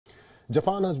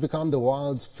Japan has become the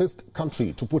world's 5th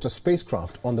country to put a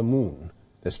spacecraft on the moon.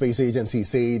 The space agency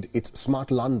said its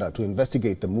smart lander to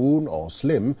investigate the moon, or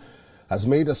SLIM, has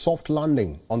made a soft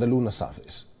landing on the lunar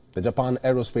surface. The Japan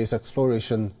Aerospace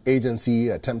Exploration Agency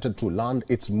attempted to land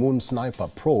its moon sniper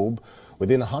probe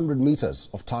within 100 meters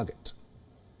of target.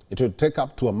 It would take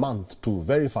up to a month to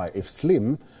verify if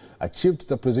SLIM achieved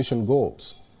the precision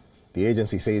goals. The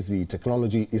agency says the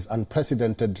technology is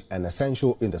unprecedented and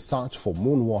essential in the search for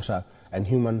moon water and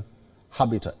human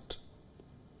habitat.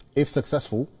 If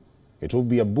successful, it will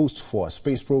be a boost for a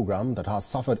space program that has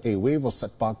suffered a wave of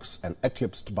setbacks and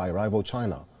eclipsed by rival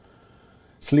China.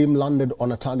 SLIM landed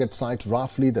on a target site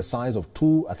roughly the size of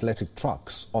 2 athletic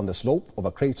tracks on the slope of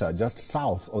a crater just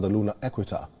south of the lunar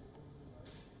equator.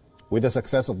 With the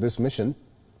success of this mission,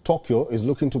 Tokyo is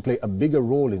looking to play a bigger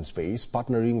role in space,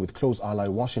 partnering with close ally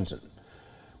Washington.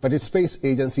 But its space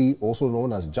agency, also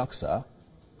known as JAXA,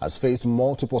 has faced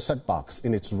multiple setbacks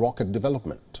in its rocket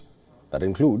development. That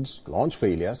includes launch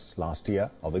failures last year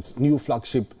of its new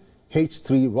flagship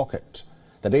H3 rocket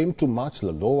that aimed to match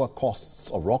the lower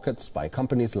costs of rockets by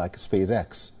companies like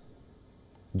SpaceX.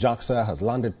 JAXA has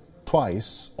landed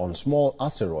twice on small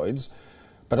asteroids,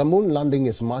 but a moon landing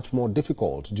is much more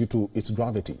difficult due to its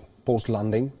gravity.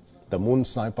 Post-landing, the moon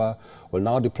sniper will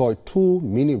now deploy 2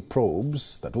 mini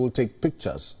probes that will take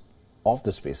pictures of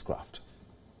the spacecraft.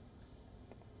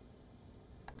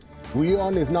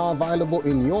 WION is now available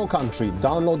in your country.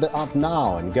 Download the app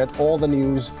now and get all the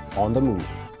news on the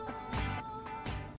move.